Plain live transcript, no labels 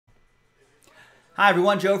Hi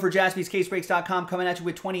everyone, Joe for jaspyscasebreaks.com coming at you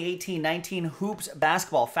with 2018-19 Hoops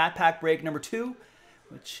Basketball Fat Pack Break number 2,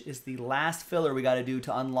 which is the last filler we got to do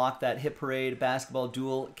to unlock that Hit Parade Basketball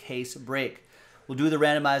Dual Case Break. We'll do the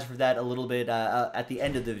randomizer for that a little bit at the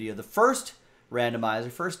end of the video. The first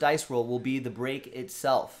randomizer, first dice roll, will be the break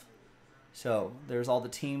itself. So there's all the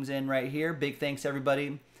teams in right here. Big thanks to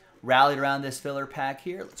everybody rallied around this filler pack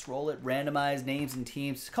here. Let's roll it. Randomize names and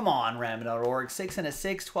teams. Come on, random.org. 6 and a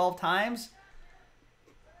 6, 12 times.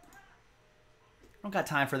 I don't got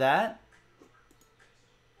time for that.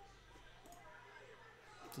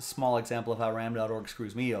 It's a small example of how random.org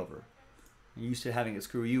screws me over. I'm used to having it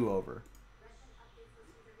screw you over.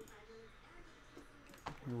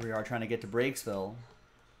 Here we are trying to get to Breaksville. 12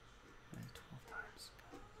 times.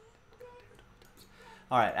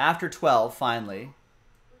 All right, after 12, finally.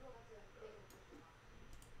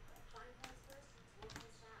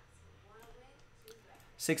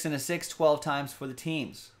 Six and a 6, 12 times for the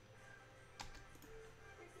teams.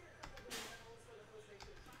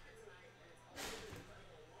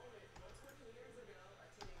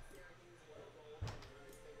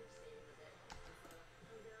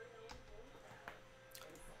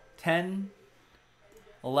 $10,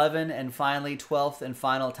 $11, and finally 12th and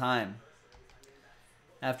final time.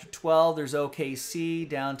 After 12, there's OKC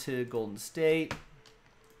down to Golden State.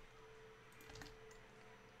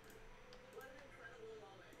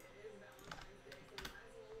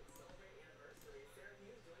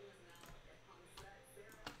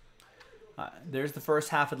 There's the first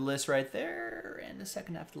half of the list right there, and the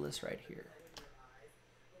second half of the list right here.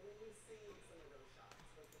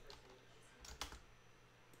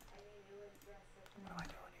 What am I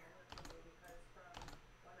doing here?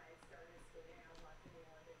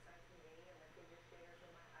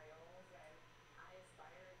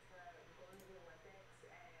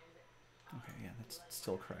 Okay, yeah, that's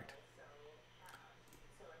still correct.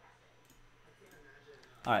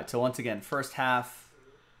 All right, so once again, first half.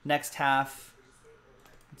 Next half,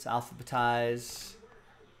 let's alphabetize,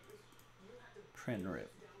 print and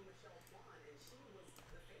rip.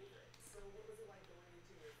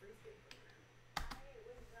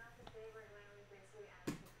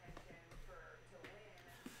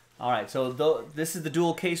 All right, so this is the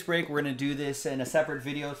dual case break. We're going to do this in a separate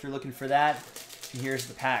video if you're looking for that. And here's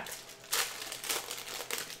the pack.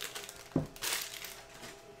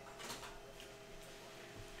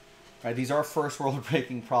 All right, these are first world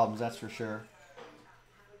breaking problems, that's for sure.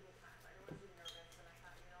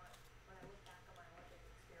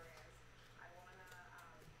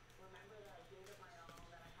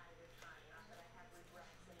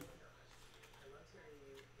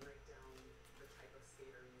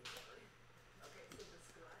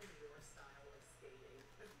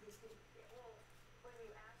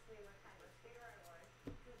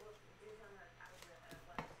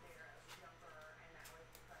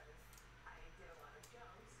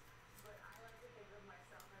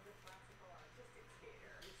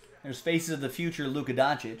 There's Faces of the Future, Luka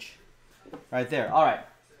Doncic, right there. All right,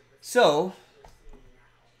 so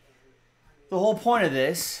the whole point of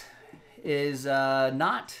this is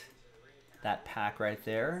not that pack right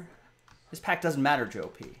there. This pack doesn't matter,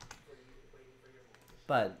 Joe P.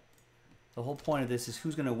 But the whole point of this is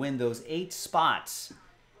who's going to win those 8 spots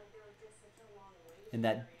in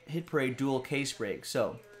that Hit Parade dual case break.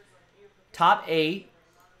 So top 8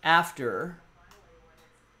 after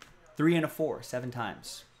 3 and a 4, 7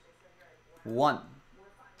 times. 1,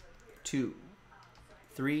 2,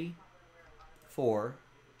 3, 4,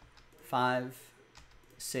 5,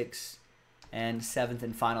 6, and 7th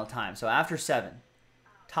and final time. So after 7,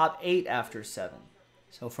 top 8 after 7.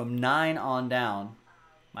 So from 9 on down,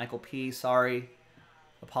 Michael P, sorry.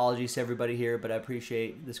 Apologies to everybody here, but I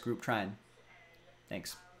appreciate this group trying.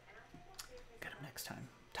 Thanks. Get him next time.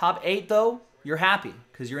 Top 8, though, you're happy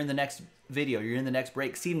because you're in the next video. You're in the next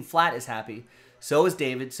break. Stephen Flatt is happy. So is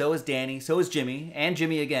David, so is Danny, so is Jimmy, and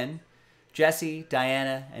Jimmy again, Jesse,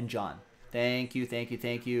 Diana, and John. Thank you, thank you,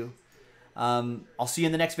 thank you. I'll see you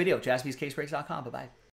in the next video, jaspyscasebreaks.com. Bye-bye.